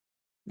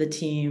the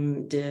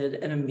team did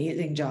an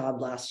amazing job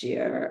last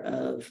year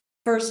of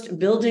first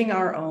building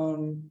our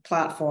own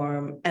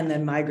platform and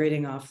then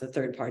migrating off the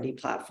third-party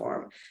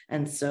platform.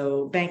 And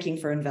so banking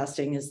for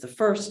investing is the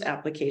first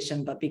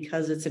application, but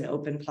because it's an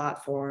open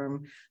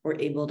platform, we're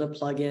able to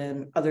plug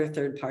in other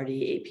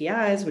third-party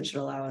APIs, which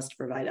will allow us to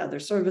provide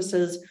other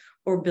services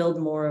or build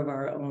more of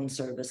our own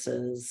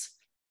services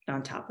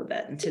on top of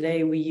it. And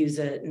today we use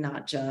it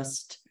not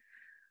just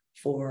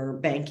for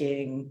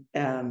banking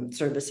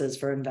services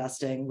for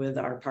investing with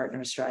our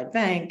partner Stride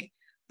Bank,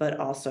 but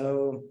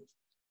also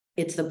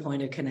it's the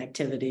point of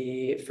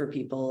connectivity for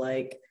people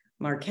like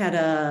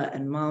Marqeta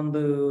and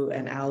Mambu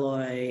and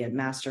Alloy and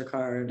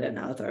MasterCard and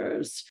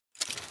others.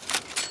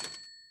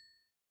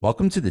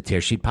 Welcome to the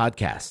Tearsheet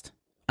Podcast.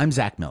 I'm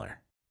Zack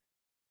Miller.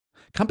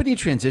 Company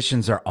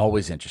transitions are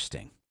always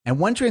interesting. And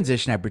one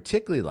transition I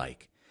particularly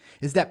like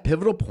is that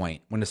pivotal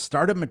point when a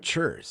startup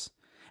matures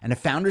and a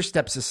founder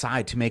steps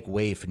aside to make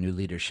way for new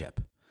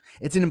leadership.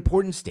 It's an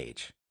important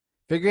stage,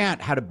 figuring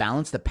out how to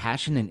balance the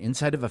passion and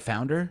insight of a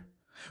founder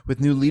with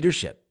new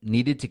leadership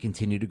needed to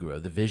continue to grow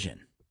the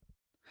vision.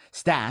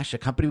 Stash, a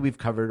company we've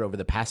covered over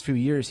the past few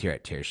years here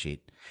at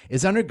Tearsheet,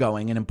 is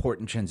undergoing an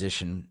important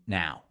transition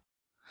now.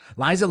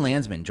 Liza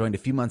Landsman joined a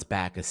few months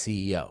back as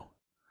CEO,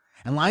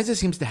 and Liza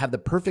seems to have the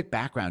perfect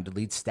background to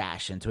lead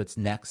Stash into its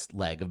next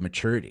leg of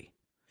maturity.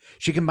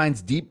 She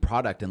combines deep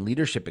product and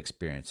leadership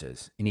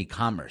experiences in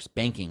e-commerce,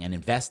 banking, and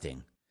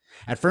investing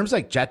at firms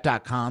like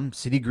Jet.com,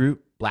 Citigroup,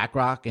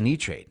 BlackRock, and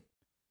E-Trade.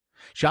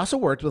 She also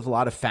worked with a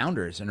lot of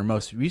founders in her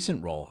most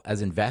recent role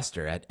as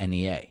investor at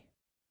NEA.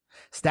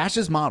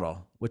 Stash's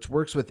model, which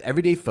works with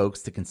everyday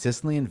folks to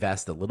consistently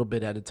invest a little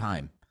bit at a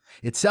time,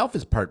 itself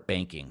is part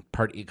banking,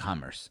 part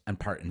e-commerce, and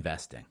part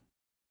investing.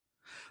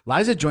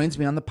 Liza joins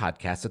me on the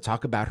podcast to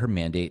talk about her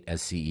mandate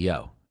as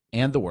CEO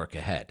and the work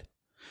ahead.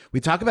 We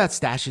talk about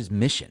Stash's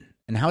mission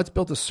and how it's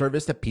built a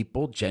service that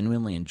people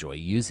genuinely enjoy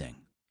using.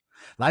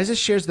 Liza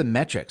shares the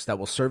metrics that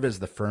will serve as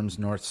the firm's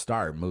North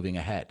Star moving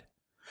ahead.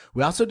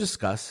 We also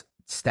discuss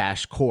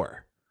Stash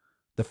Core.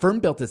 The firm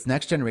built its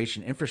next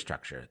generation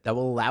infrastructure that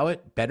will allow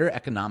it better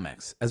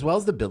economics, as well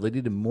as the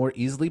ability to more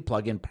easily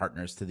plug in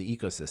partners to the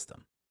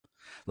ecosystem.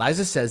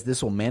 Liza says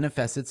this will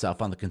manifest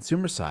itself on the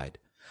consumer side,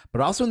 but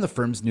also in the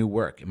firm's new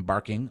work,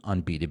 embarking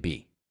on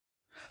B2B.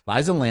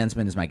 Liza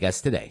Landsman is my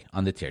guest today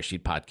on the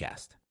Tearsheet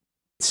Podcast.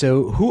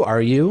 So who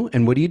are you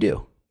and what do you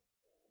do?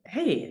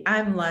 Hey,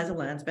 I'm Liza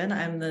Landsman.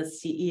 I'm the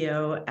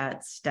CEO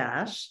at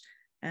Stash,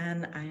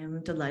 and I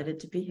am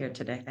delighted to be here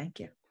today. Thank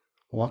you.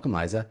 Welcome,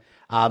 Liza.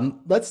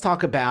 Let's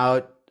talk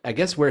about, I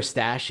guess, where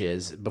Stash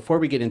is. Before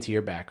we get into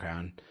your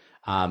background,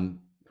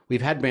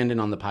 we've had Brandon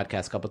on the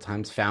podcast a couple of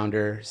times,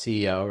 founder,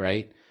 CEO,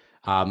 right?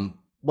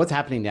 What's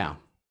happening now?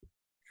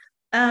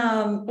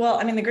 Well,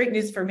 I mean, the great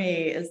news for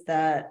me is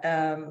that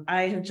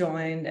I have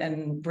joined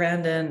and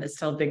Brandon is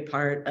still a big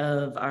part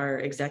of our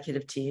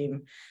executive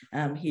team.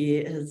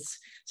 He has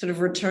sort of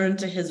returned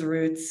to his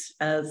roots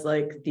as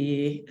like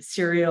the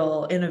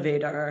serial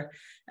innovator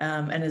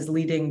and is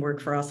leading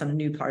work for us on a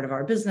new part of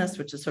our business,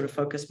 which is sort of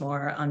focused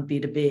more on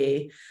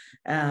B2B.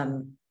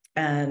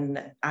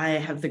 And I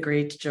have the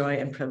great joy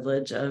and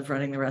privilege of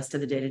running the rest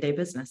of the day-to-day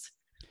business.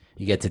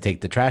 You get to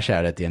take the trash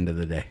out at the end of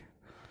the day.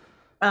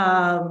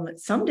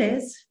 Some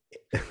days.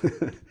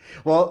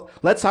 Well,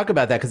 let's talk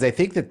about that because I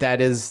think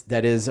that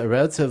is a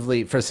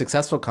relatively, for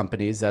successful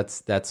companies,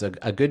 that's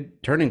a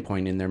good turning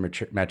point in their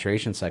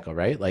maturation cycle,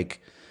 right?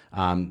 Like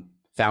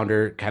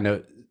founder kind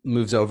of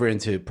moves over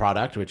into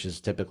product, which is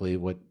typically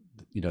what,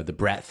 the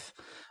breadth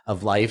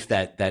of life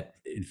that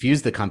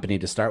infused the company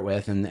to start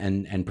with,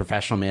 and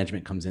professional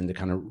management comes in to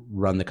kind of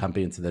run the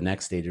company into the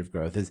next stage of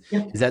growth. Is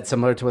that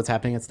similar to what's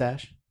happening at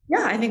Stash?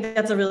 Yeah, I think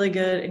that's a really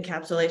good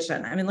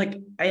encapsulation. I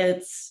mean,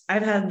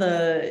 I've had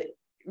the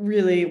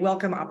really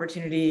welcome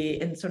opportunity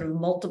in sort of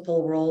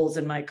multiple roles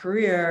in my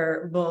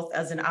career, both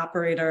as an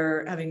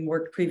operator, having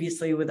worked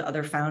previously with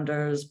other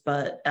founders,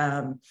 but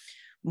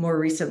more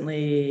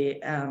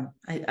recently,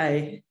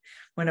 I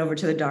went over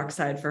to the dark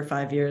side for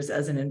 5 years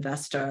as an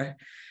investor.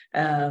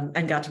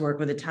 And got to work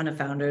with a ton of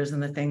founders.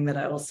 And the thing that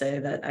I will say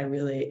that I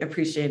really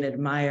appreciate and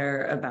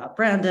admire about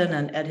Brandon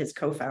and Ed, his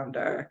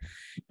co-founder,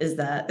 is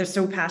that they're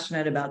so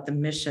passionate about the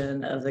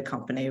mission of the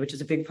company, which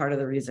is a big part of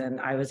the reason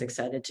I was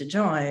excited to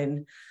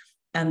join,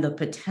 and the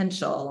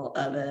potential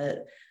of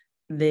it.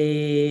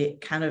 They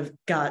kind of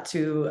got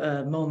to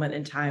a moment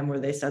in time where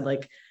they said,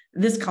 like,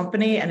 this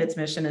company and its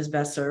mission is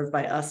best served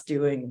by us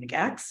doing like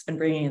X and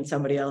bringing in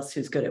somebody else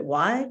who's good at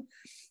Y.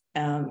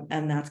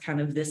 And that's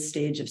kind of this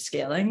stage of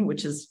scaling,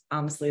 which is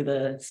honestly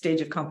the stage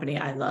of company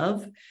I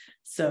love.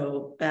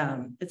 So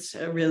it's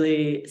a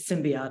really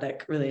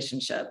symbiotic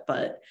relationship.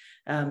 But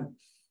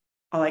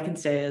all I can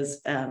say is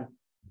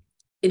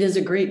it is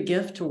a great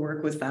gift to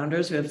work with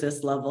founders who have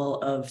this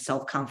level of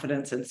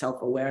self-confidence and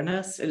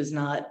self-awareness. It is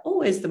not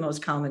always the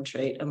most common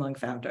trait among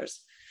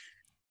founders.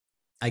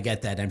 I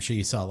get that. I'm sure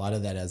you saw a lot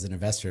of that as an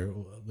investor.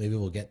 Maybe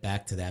we'll get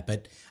back to that,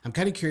 but I'm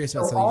kind of curious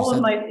about something you said. All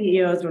of my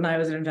CEOs when I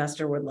was an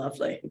investor were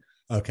lovely.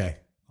 Okay.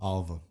 All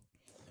of them.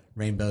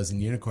 Rainbows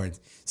and unicorns.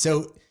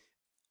 So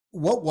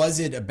What was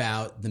it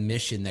about the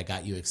mission that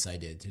got you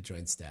excited to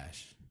join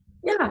Stash?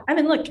 Yeah, I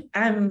mean, look,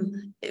 I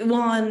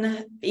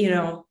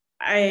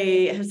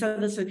have said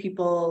this with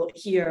people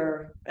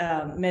here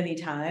many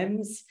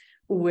times,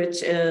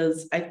 which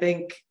is, I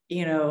think,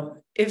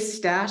 if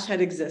Stash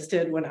had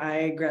existed when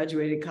I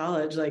graduated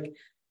college, like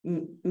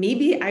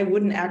maybe I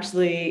wouldn't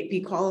actually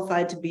be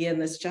qualified to be in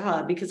this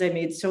job, because I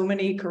made so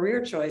many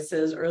career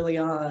choices early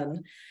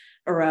on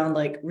around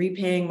like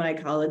repaying my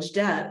college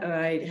debt, and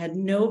I had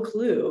no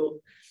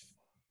clue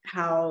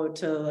how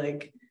to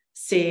like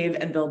save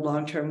and build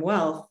long-term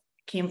wealth.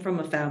 Came from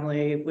a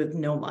family with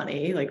no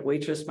money, like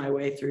waitressed my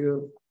way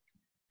through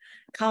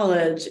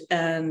college,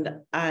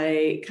 and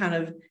I kind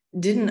of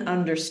didn't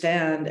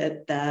understand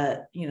at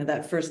that,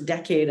 that first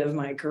decade of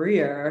my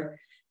career,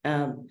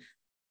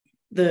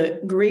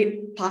 the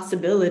great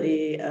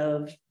possibility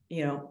of,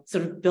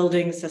 sort of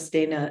building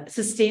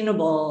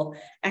sustainable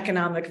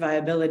economic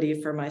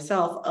viability for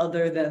myself,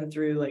 other than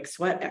through like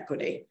sweat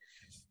equity,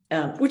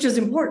 which is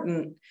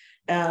important,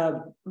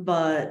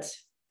 but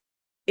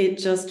it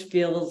just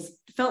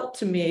felt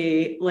to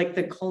me like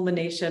the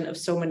culmination of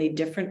so many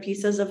different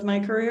pieces of my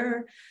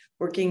career,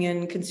 working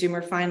in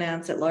consumer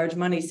finance at large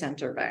money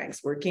center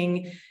banks,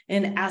 working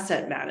in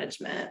asset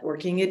management,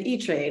 working at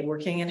E-Trade,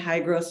 working in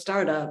high growth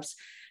startups.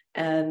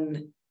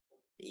 And,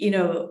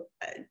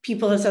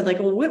 people have said like,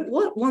 well,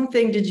 what one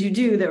thing did you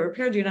do that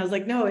prepared you? And I was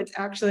like, no, it's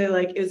actually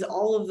like, is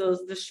all of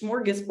those, the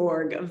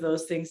smorgasbord of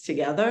those things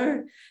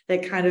together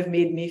that kind of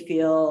made me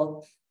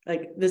feel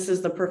like this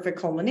is the perfect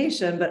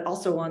culmination, but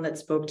also one that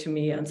spoke to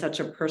me on such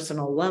a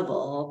personal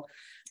level,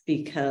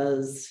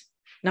 because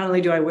not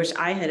only do I wish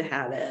I had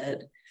had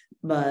it,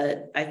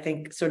 but I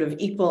think sort of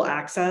equal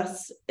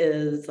access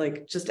is,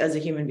 like, just as a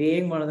human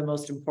being, one of the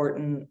most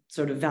important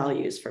sort of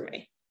values for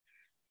me.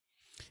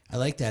 I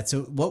like that.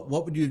 So what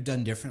would you have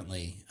done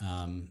differently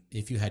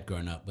if you had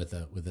grown up with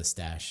a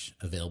stash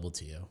available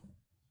to you?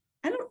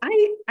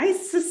 I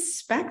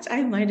suspect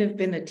I might have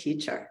been a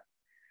teacher.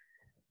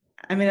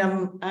 I mean,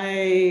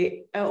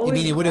 I always. You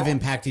mean it would have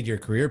impacted your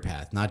career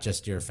path, not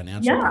just your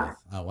financial path?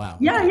 Oh, wow.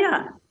 Yeah, okay.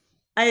 yeah.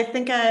 I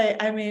think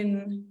I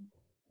mean,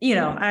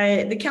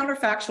 the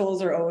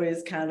counterfactuals are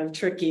always kind of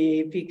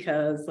tricky,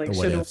 because like,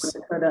 should have,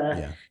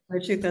 coulda. The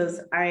truth is,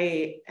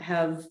 I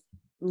have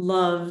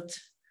loved,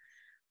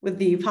 with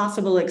the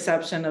possible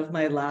exception of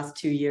my last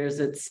 2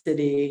 years at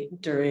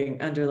Citi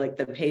under like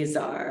the pay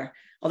czar,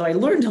 although I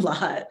learned a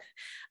lot,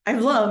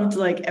 I've loved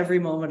like every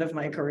moment of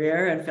my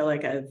career and feel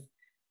like I've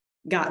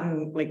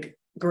gotten like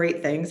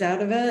great things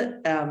out of it.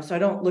 So I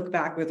don't look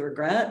back with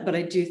regret, but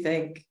I do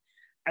think,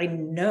 I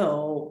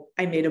know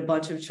I made a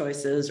bunch of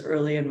choices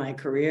early in my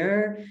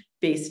career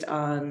based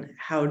on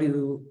how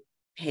to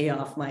pay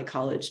off my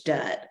college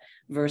debt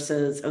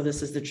versus, oh,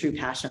 this is the true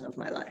passion of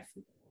my life.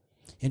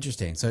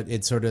 Interesting. So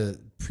it sort of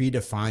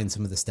predefined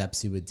some of the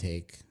steps you would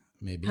take,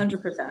 maybe.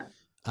 100%.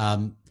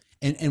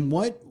 And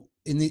what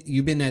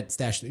you've been at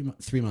Stash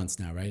 3 months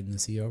now, right? In the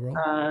CEO role?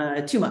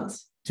 2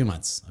 months. 2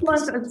 months. Okay. 2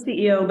 months as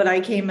CEO, but I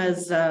came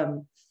as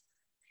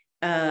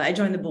I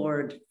joined the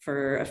board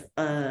for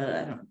I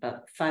don't know,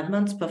 about 5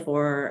 months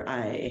before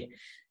I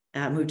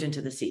moved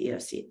into the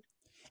CEO seat.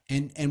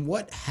 And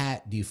what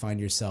hat do you find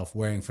yourself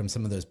wearing from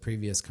some of those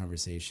previous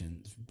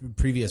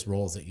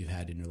roles that you've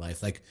had in your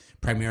life, like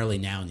primarily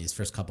now in these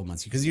first couple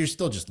months? Because you're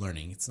still just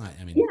learning. It's not,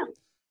 I mean,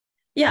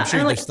 yeah. I'm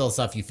sure there's still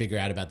stuff you figure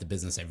out about the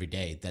business every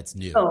day that's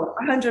new. Oh,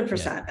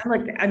 100%.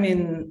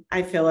 Yeah.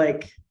 I feel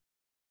like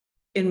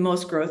in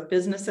most growth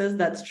businesses,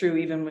 that's true,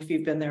 even if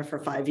you've been there for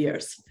 5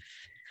 years.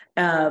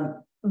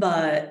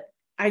 But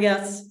I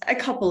guess a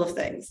couple of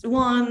things.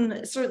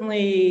 One,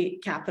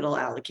 certainly capital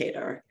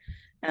allocator.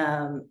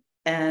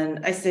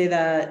 And I say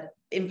that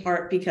in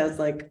part because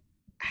like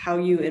how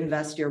you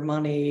invest your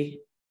money,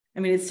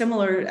 I mean, it's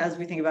similar as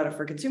we think about it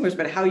for consumers,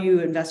 but how you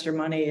invest your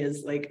money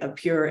is like a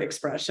pure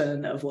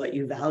expression of what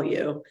you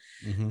value.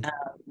 Mm-hmm.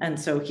 And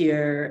so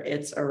here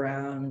it's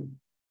around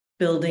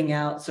building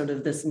out sort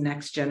of this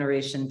next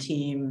generation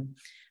team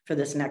for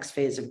this next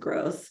phase of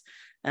growth.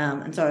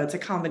 And so it's a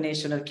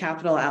combination of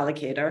capital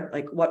allocator,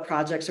 like what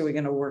projects are we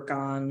going to work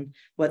on,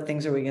 what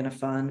things are we going to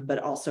fund, but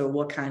also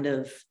what kind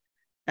of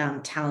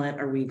talent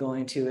are we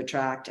going to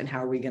attract, and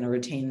how are we going to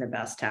retain the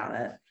best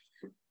talent.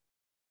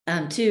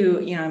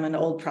 Two, I'm an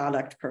old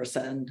product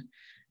person.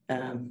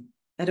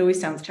 That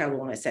always sounds terrible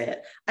when I say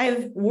it.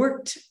 I've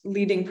worked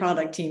leading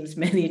product teams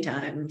many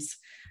times.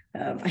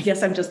 I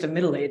guess I'm just a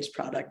middle-aged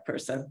product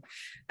person.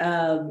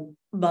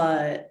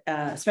 But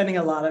spending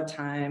a lot of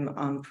time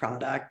on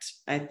product,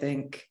 I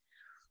think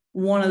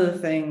one of the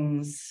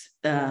things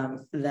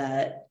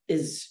that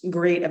is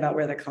great about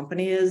where the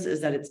company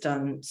is that it's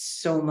done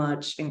so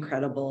much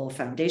incredible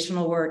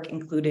foundational work,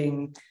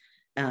 including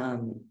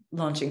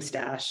launching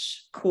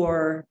Stash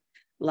Core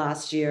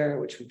last year,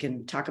 which we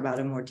can talk about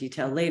in more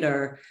detail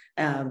later.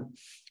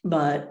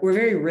 But we're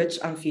very rich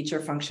on feature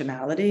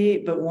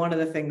functionality. But one of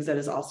the things that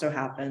has also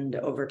happened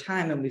over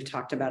time, and we've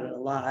talked about it a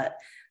lot,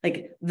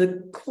 like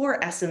the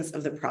core essence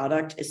of the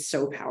product is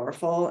so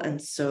powerful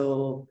and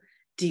so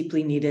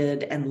deeply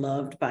needed and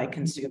loved by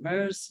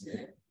consumers.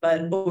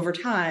 But over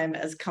time,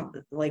 as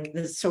like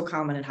this is so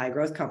common in high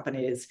growth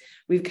companies,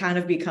 we've kind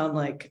of become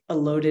like a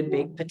loaded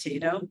baked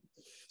potato.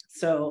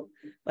 So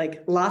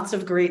like lots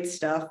of great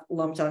stuff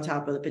lumped on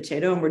top of the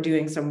potato. And we're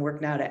doing some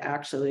work now to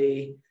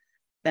actually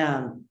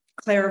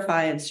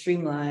clarify and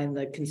streamline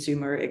the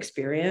consumer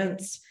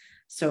experience.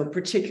 So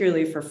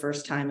particularly for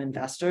first-time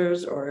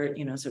investors or,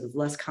 sort of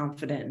less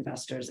confident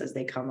investors as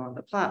they come on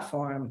the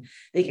platform,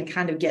 they can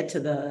kind of get to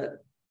the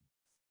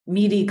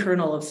meaty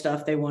kernel of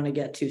stuff they want to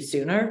get to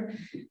sooner.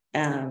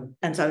 And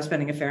so I'm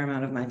spending a fair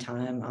amount of my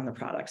time on the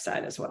product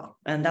side as well.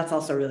 And that's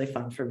also really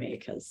fun for me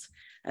because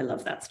I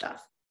love that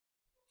stuff.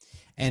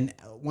 And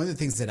one of the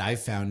things that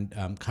I've found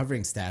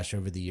covering Stash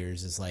over the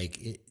years is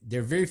like,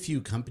 there are very few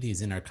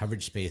companies in our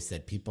coverage space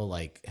that people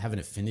like have an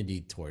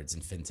affinity towards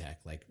in fintech,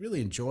 like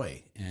really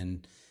enjoy.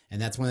 And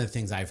that's one of the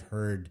things I've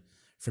heard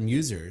from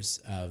users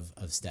of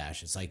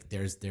Stash. It's like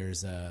there's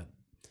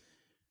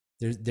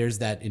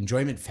that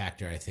enjoyment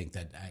factor, I think,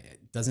 that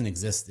doesn't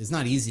exist. It's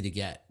not easy to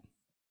get.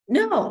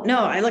 No,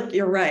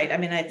 you're right. I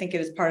mean, I think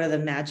it is part of the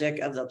magic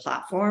of the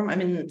platform. I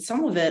mean,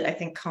 some of it I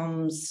think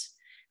comes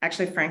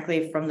actually,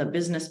 frankly, from the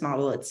business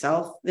model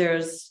itself.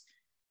 Because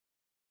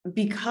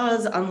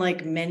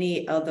unlike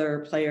many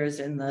other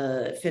players in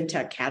the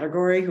fintech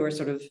category who are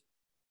sort of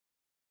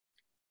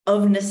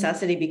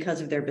necessity because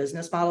of their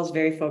business models,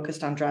 very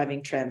focused on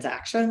driving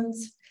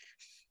transactions,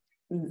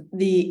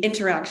 the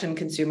interaction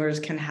consumers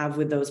can have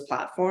with those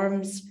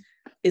platforms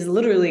is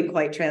literally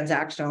quite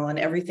transactional, and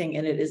everything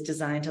in it is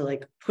designed to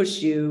like push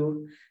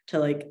you to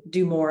like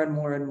do more and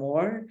more and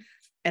more.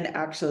 And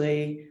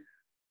actually,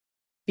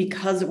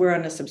 because we're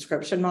on a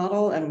subscription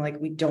model and like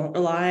we don't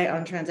rely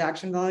on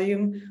transaction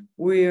volume,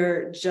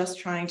 we're just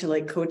trying to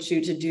like coach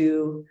you to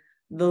do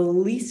the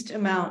least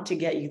amount to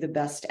get you the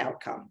best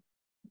outcome,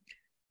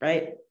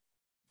 right?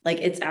 Like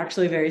it's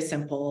actually very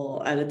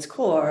simple at its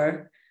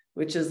core,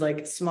 which is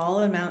like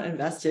small amount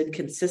invested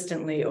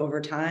consistently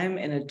over time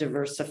in a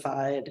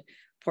diversified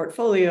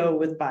portfolio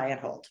with buy and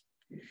hold.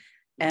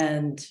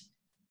 And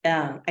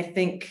I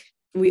think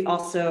we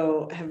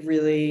also have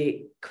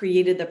really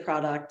created the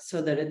product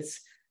so that it's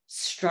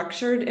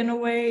structured in a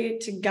way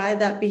to guide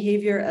that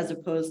behavior as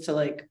opposed to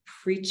like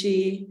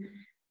preachy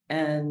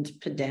and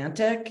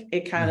pedantic.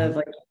 It kind of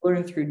like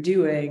learn through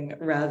doing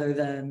rather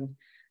than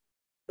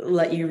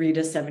let you read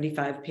a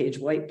 75-page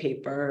white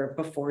paper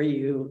before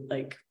you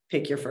like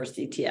pick your first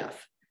ETF.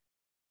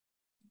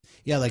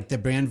 Yeah, like the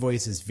brand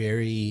voice is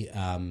very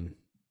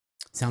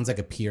sounds like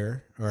a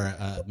peer or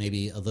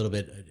maybe a little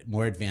bit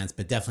more advanced,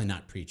 but definitely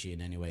not preachy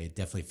in any way. It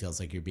definitely feels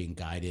like you're being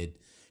guided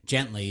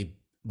gently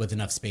with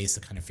enough space to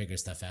kind of figure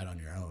stuff out on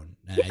your own.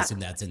 And I assume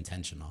that's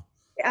intentional.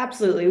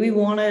 Absolutely. We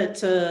want it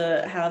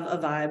to have a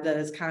vibe that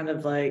is kind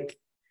of like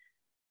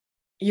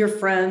your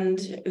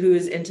friend who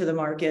is into the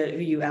market, who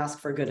you ask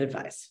for good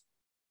advice.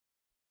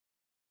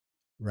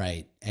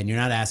 Right. And you're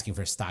not asking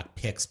for stock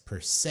picks per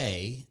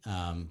se,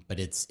 but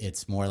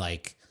it's more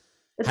like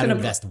how to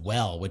invest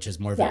well, which is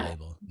more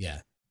valuable.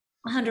 Yeah.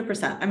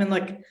 100%. I mean,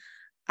 like,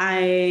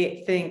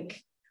 I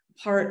think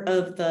part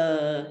of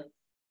the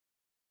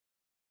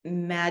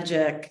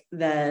magic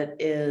that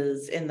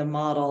is in the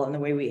model and the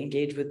way we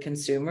engage with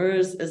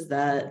consumers is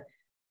that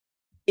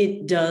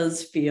it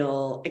does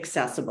feel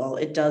accessible.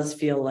 It does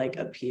feel like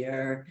a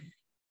peer.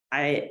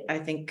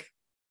 I think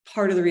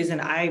part of the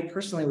reason I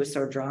personally was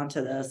so drawn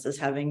to this is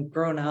having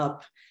grown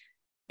up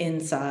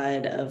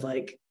inside of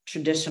like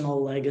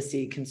traditional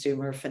legacy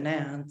consumer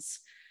finance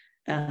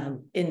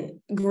in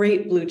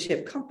great blue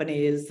chip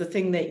companies. The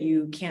thing that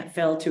you can't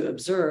fail to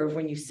observe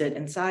when you sit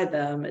inside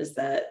them is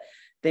that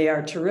they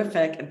are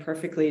terrific and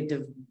perfectly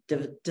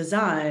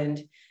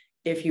designed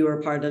if you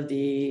are part of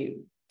the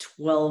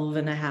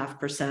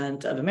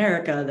 12.5% of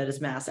America that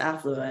is mass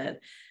affluent.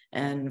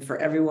 And for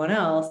everyone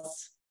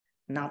else,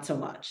 not so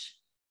much.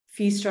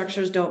 Fee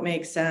structures don't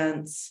make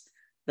sense.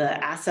 The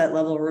asset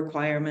level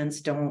requirements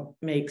don't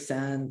make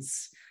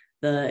sense.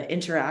 The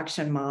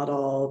interaction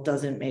model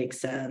doesn't make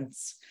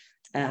sense.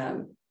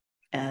 And,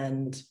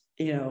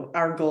 you know,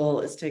 our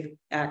goal is to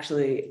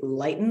actually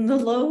lighten the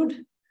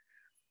load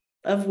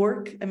of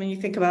work. I mean, you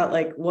think about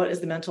like, what is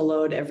the mental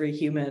load every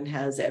human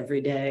has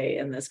every day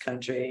in this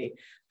country,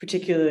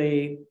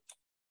 particularly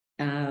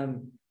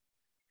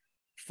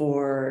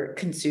for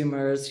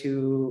consumers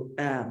who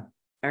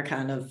are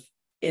kind of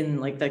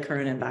in like the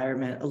current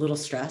environment, a little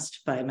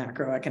stressed by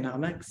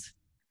macroeconomics.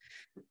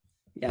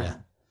 Yeah.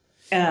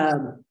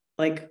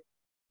 Like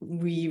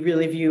we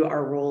really view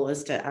our role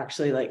as to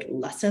actually like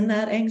lessen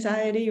that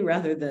anxiety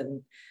rather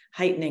than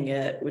heightening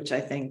it, which I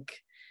think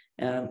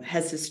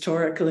has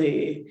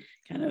historically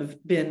kind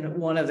of been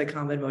one of the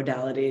common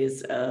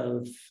modalities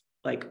of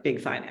like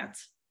big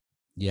finance.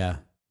 Yeah.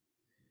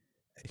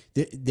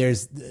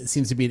 There's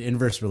seems to be an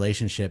inverse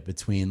relationship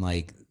between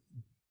like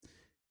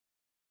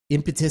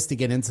impetus to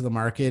get into the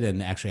market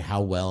and actually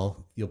how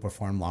well you'll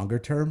perform longer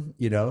term,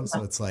 you know?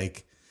 So it's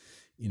like,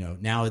 you know,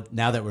 now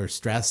that we're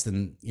stressed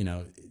and, you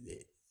know,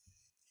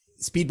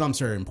 speed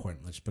bumps are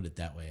important. Let's put it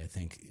that way. I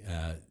think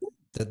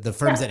The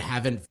firms that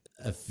haven't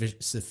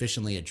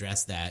sufficiently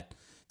addressed that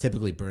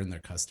typically burn their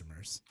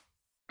customers.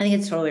 I think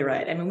it's totally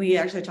right. I mean, we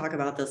actually talk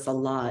about this a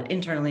lot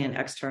internally and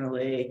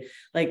externally.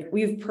 Like,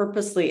 we've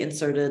purposely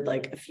inserted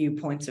like a few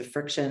points of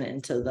friction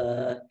into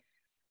the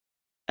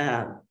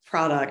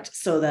product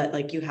so that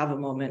like you have a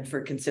moment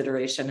for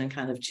consideration and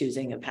kind of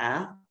choosing a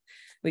path.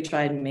 We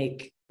try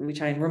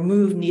and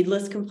remove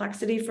needless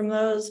complexity from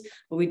those,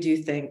 but we do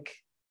think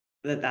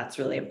that that's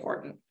really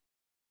important.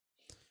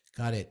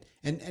 Got it.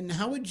 And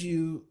how would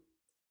you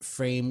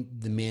frame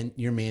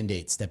your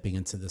mandate stepping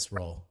into this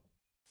role?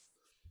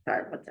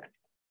 Sorry, what's that?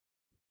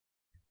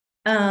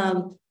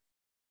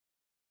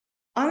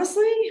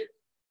 Honestly,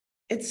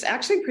 it's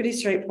actually pretty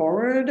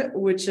straightforward,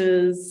 which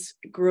is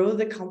grow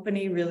the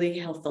company really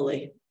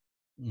healthily.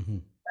 Mm-hmm.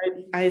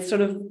 I sort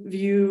of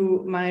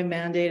view my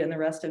mandate and the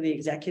rest of the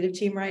executive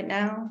team right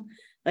now,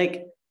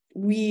 like,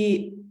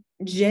 we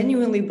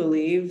genuinely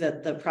believe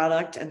that the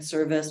product and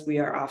service we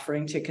are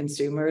offering to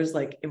consumers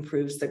like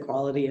improves the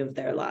quality of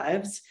their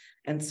lives.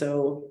 And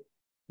so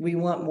we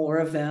want more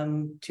of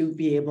them to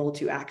be able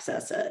to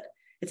access it.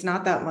 It's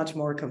not that much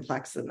more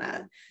complex than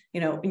that.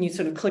 You know, when you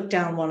sort of click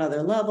down one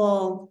other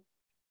level,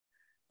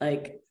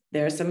 like,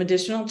 there are some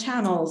additional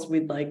channels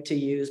we'd like to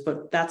use,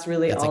 but that's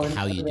really all like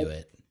how you do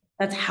it.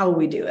 That's how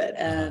we do it.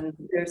 And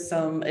there's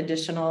some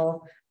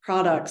additional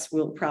products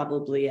we'll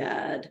probably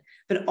add,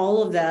 but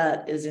all of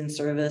that is in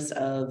service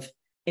of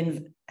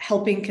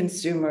helping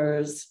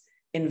consumers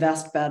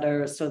invest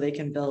better so they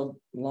can build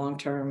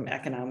long-term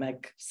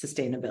economic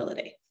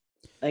sustainability.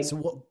 Like,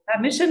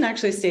 that mission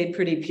actually stayed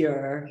pretty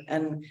pure,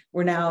 and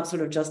we're now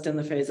sort of just in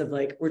the phase of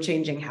like, we're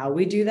changing how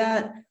we do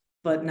that,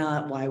 but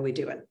not why we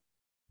do it.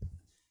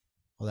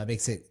 Well, that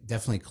makes it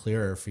definitely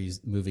clearer for you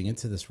moving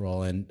into this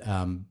role. And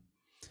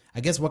I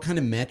guess what kind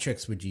of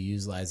metrics would you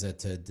use, Liza,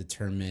 to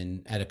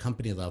determine at a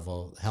company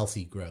level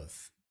healthy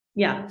growth?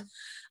 Yeah.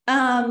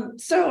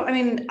 So, I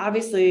mean,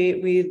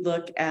 obviously we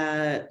look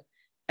at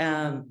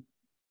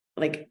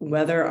like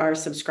whether our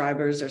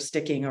subscribers are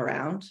sticking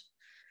around.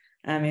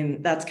 I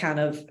mean, that's kind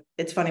of,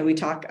 it's funny, we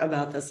talk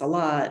about this a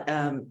lot.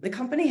 The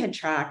company had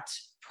tracked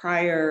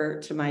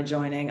prior to my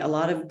joining a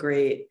lot of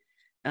great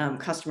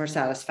customer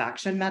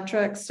satisfaction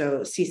metrics. So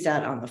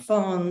CSAT on the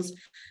phones,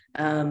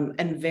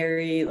 and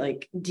very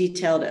like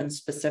detailed and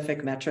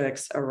specific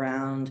metrics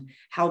around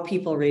how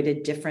people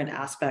rated different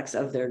aspects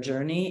of their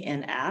journey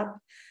in app.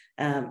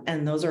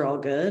 And those are all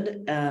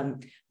good.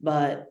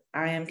 But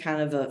I am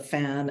kind of a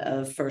fan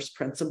of first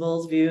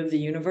principles view of the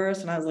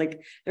universe. And I was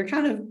like, there are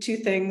kind of two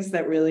things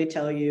that really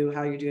tell you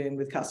how you're doing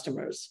with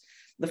customers.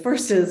 The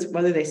first is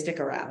whether they stick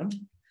around,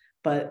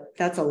 but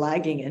that's a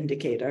lagging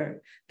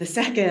indicator. The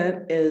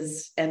second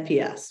is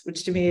NPS,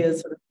 which to me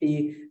is sort of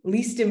the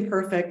least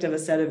imperfect of a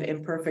set of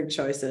imperfect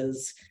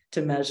choices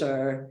to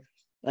measure,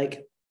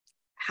 like,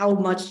 how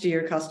much do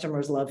your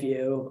customers love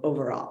you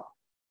overall?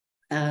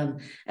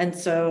 And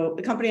so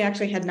the company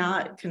actually had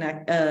not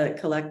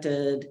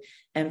collected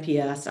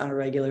NPS on a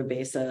regular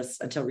basis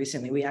until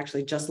recently. We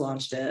actually just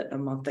launched it a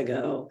month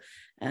ago,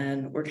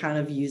 and we're kind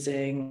of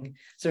using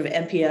sort of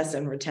NPS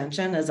and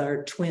retention as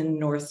our twin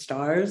North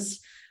Stars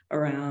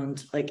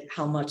around like,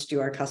 how much do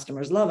our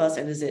customers love us,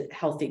 and is it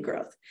healthy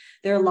growth?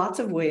 There are lots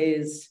of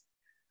ways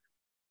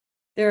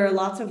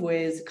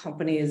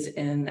companies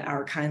in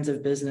our kinds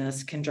of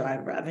business can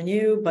drive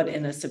revenue, but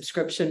in a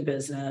subscription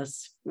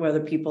business, whether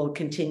people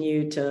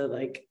continue to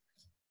like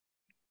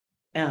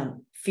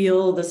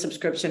feel the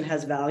subscription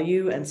has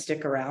value and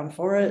stick around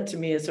for it, to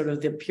me is sort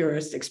of the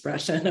purest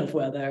expression of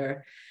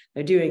whether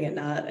they're doing it or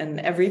not. And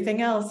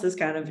everything else is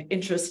kind of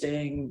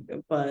interesting,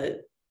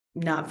 but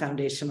not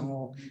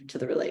foundational to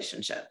the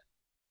relationship.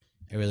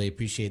 I really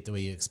appreciate the way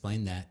you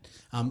explained that.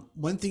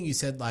 One thing you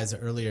said, Liza,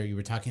 earlier, you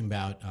were talking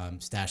about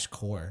Stash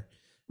Core.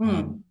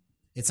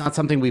 It's not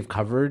something we've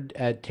covered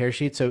at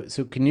Tearsheet.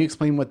 So can you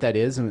explain what that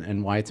is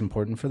and why it's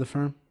important for the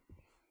firm?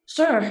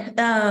 Sure.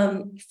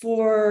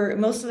 For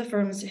most of the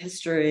firm's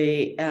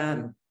history,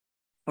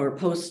 or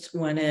post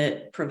when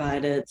it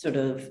provided sort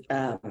of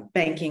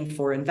banking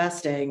for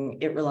investing,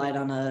 it relied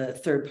on a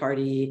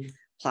third-party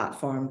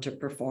platform to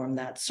perform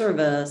that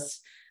service.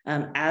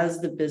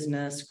 As the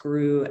business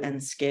grew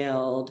and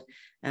scaled,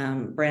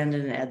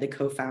 Brandon and Ed, the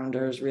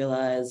co-founders,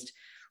 realized,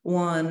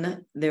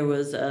 one, there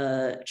was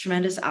a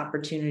tremendous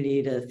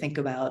opportunity to think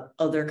about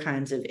other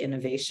kinds of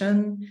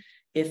innovation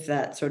if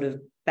that sort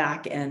of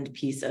back end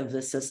piece of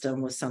the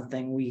system was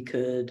something we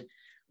could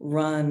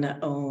run,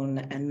 own,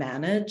 and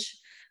manage.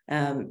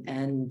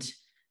 And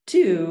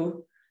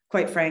two,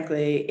 quite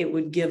frankly, it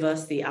would give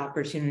us the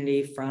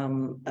opportunity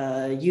from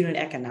a unit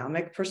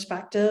economic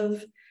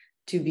perspective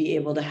to be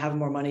able to have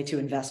more money to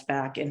invest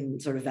back in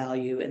sort of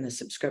value in the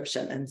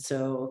subscription. And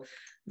so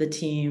the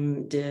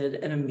team did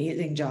an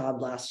amazing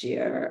job last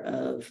year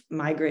of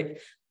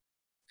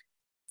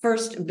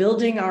first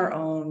building our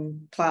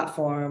own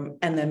platform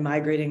and then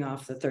migrating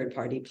off the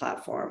third-party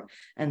platform.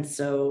 And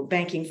so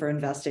banking for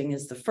investing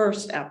is the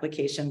first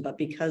application, but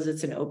because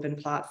it's an open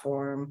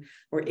platform,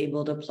 we're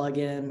able to plug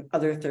in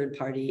other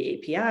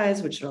third-party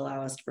APIs, which would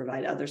allow us to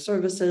provide other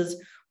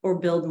services, or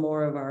build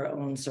more of our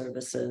own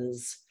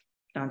services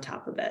on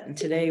top of it. And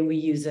today we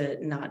use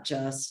it not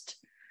just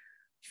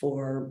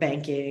for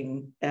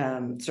banking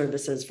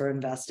services for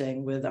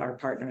investing with our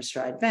partner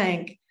Stride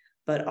Bank,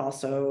 but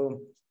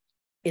also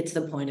it's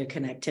the point of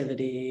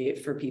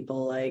connectivity for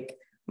people like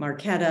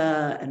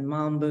Marqeta and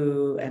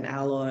Mambu and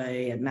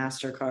Alloy and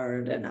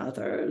MasterCard and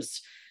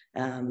others.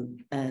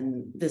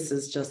 And this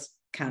is just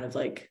kind of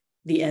like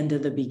the end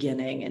of the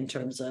beginning in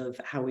terms of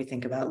how we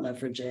think about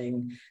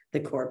leveraging the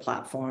core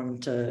platform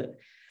to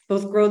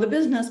both grow the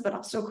business, but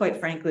also, quite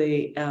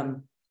frankly,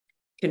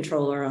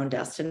 control our own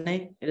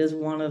destiny. It is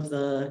one of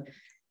the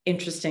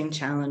interesting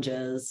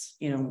challenges.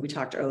 We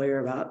talked earlier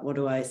about what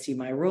do I see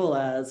my role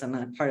as,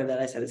 and part of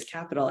that I said is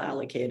capital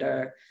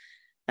allocator.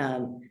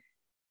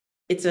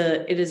 It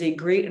is a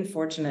great and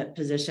fortunate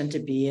position to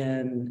be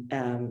in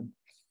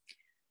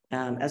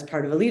as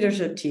part of a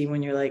leadership team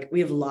when you're like, we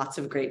have lots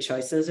of great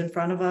choices in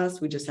front of us.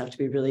 We just have to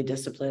be really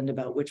disciplined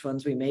about which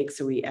ones we make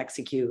so we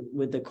execute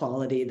with the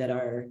quality that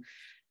our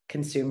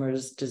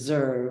consumers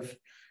deserve.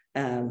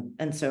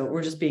 And so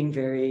we're just being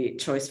very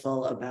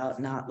choiceful about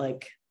not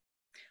like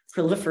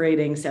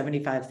proliferating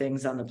 75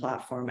 things on the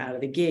platform out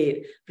of the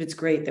gate, but it's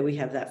great that we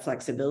have that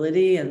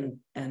flexibility and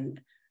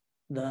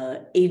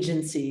the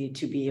agency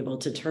to be able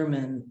to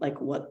determine like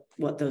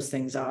what those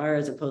things are,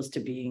 as opposed to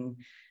being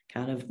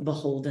kind of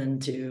beholden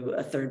to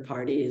a third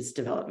party's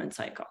development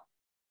cycle.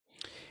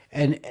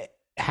 And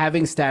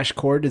having Stash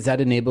Core, does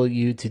that enable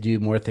you to do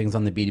more things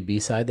on the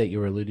B2B side that you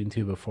were alluding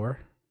to before?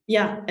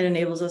 Yeah, it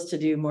enables us to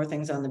do more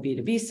things on the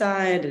B2B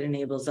side. It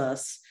enables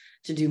us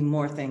to do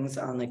more things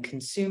on the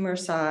consumer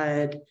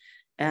side.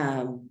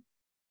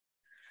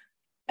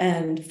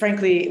 And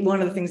frankly,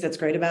 one of the things that's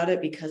great about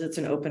it, because it's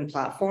an open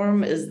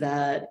platform, is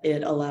that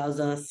it allows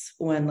us,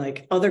 when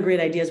like other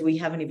great ideas we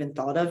haven't even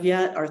thought of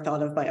yet are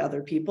thought of by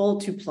other people,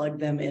 to plug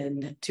them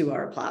in to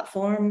our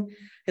platform.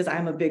 Because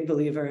I'm a big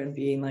believer in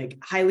being like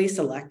highly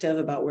selective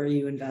about where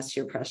you invest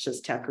your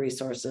precious tech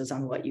resources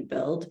on what you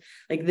build.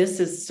 Like this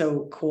is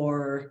so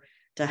core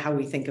to how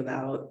we think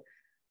about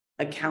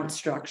account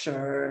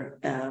structure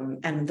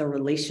and the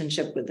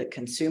relationship with the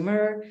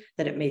consumer,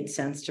 that it made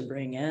sense to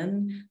bring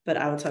in. But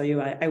I will tell you,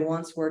 I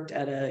once worked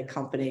at a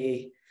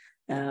company,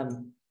 a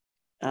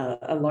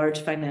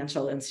large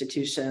financial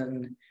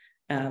institution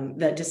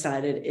that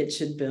decided it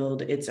should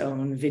build its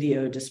own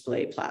video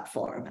display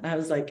platform. And I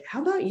was like,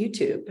 how about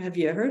YouTube? Have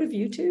you heard of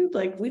YouTube?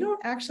 Like, we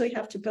don't actually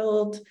have to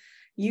build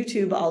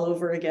YouTube all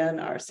over again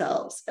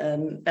ourselves.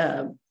 And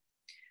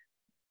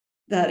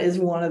that is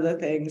one of the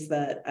things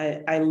that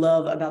I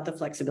love about the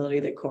flexibility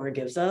that Core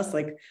gives us.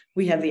 Like,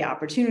 we have the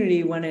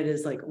opportunity when it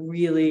is like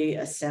really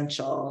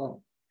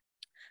essential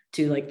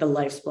to like the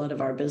lifeblood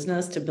of our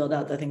business to build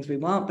out the things we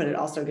want, but it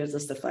also gives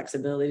us the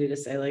flexibility to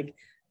say like,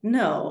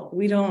 no,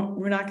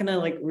 we're not going to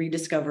like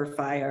rediscover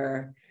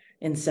fire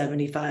in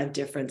 75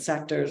 different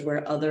sectors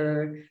where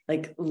other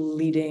like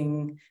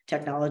leading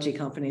technology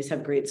companies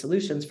have great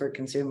solutions for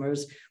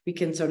consumers. We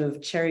can sort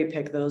of cherry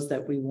pick those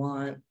that we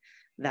want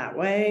that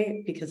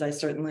way, because I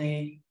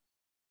certainly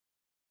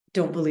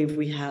don't believe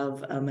we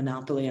have a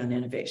monopoly on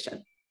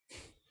innovation.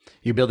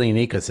 You're building an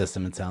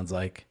ecosystem, it sounds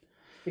like.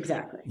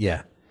 Exactly.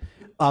 Yeah.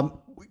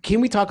 Can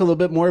we talk a little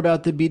bit more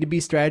about the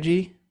B2B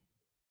strategy?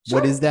 Sure.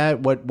 What is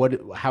that?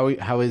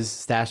 How is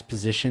Stash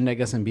positioned, I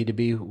guess, in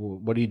B2B?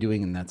 What are you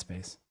doing in that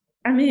space?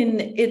 I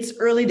mean, it's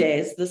early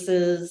days. This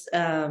is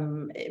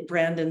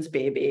Brandon's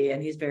baby,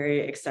 and he's very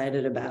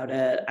excited about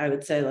it. I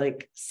would say,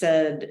 like,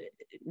 said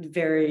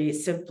very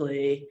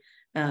simply,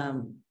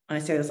 I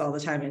say this all the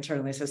time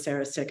internally, so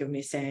Sarah's sick of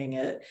me saying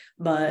it,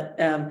 but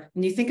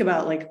when you think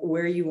about like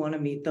where you want to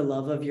meet the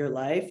love of your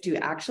life, do you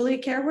actually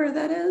care where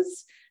that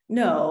is?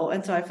 No.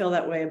 And so I feel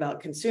that way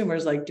about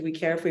consumers. Like, do we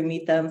care if we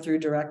meet them through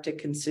direct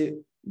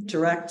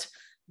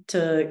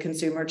to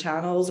consumer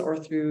channels, or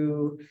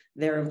through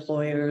their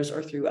employers,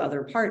 or through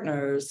other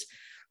partners?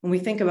 When we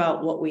think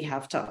about what we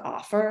have to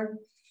offer,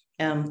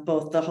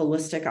 both the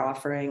holistic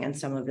offering and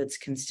some of its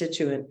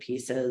constituent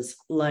pieces,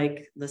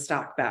 like the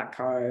stock back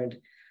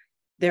card,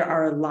 there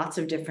are lots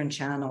of different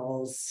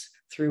channels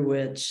through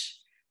which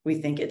we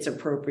think it's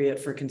appropriate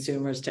for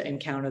consumers to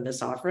encounter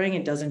this offering.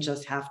 It doesn't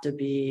just have to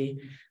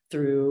be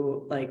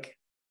through like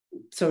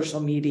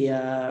social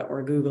media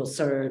or Google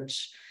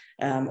search,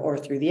 or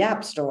through the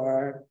App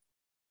Store.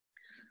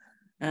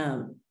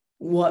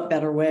 What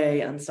better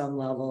way on some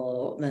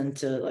level than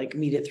to like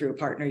meet it through a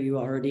partner you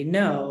already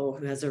know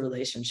who has a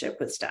relationship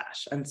with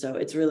Stash? And so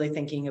it's really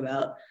thinking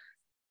about,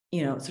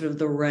 sort of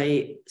the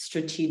right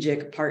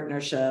strategic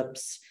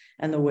partnerships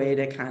and the way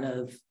to kind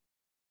of,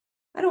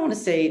 I don't want to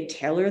say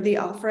tailor the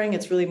offering.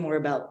 It's really more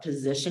about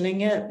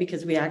positioning it,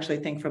 because we actually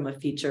think from a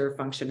feature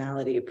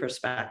functionality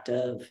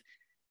perspective,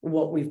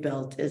 what we've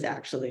built is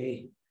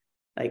actually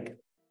like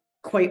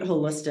quite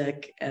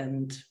holistic.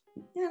 And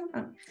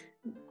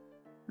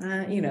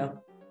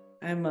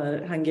I'm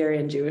a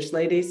Hungarian Jewish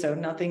lady, so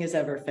nothing is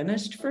ever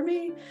finished for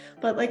me,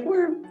 but like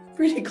we're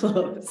pretty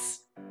close.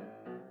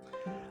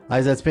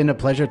 Liza, it's been a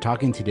pleasure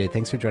talking today.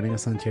 Thanks for joining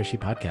us on the Tearsheet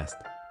Podcast.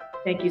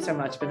 Thank you so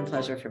much. It's been a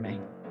pleasure for me.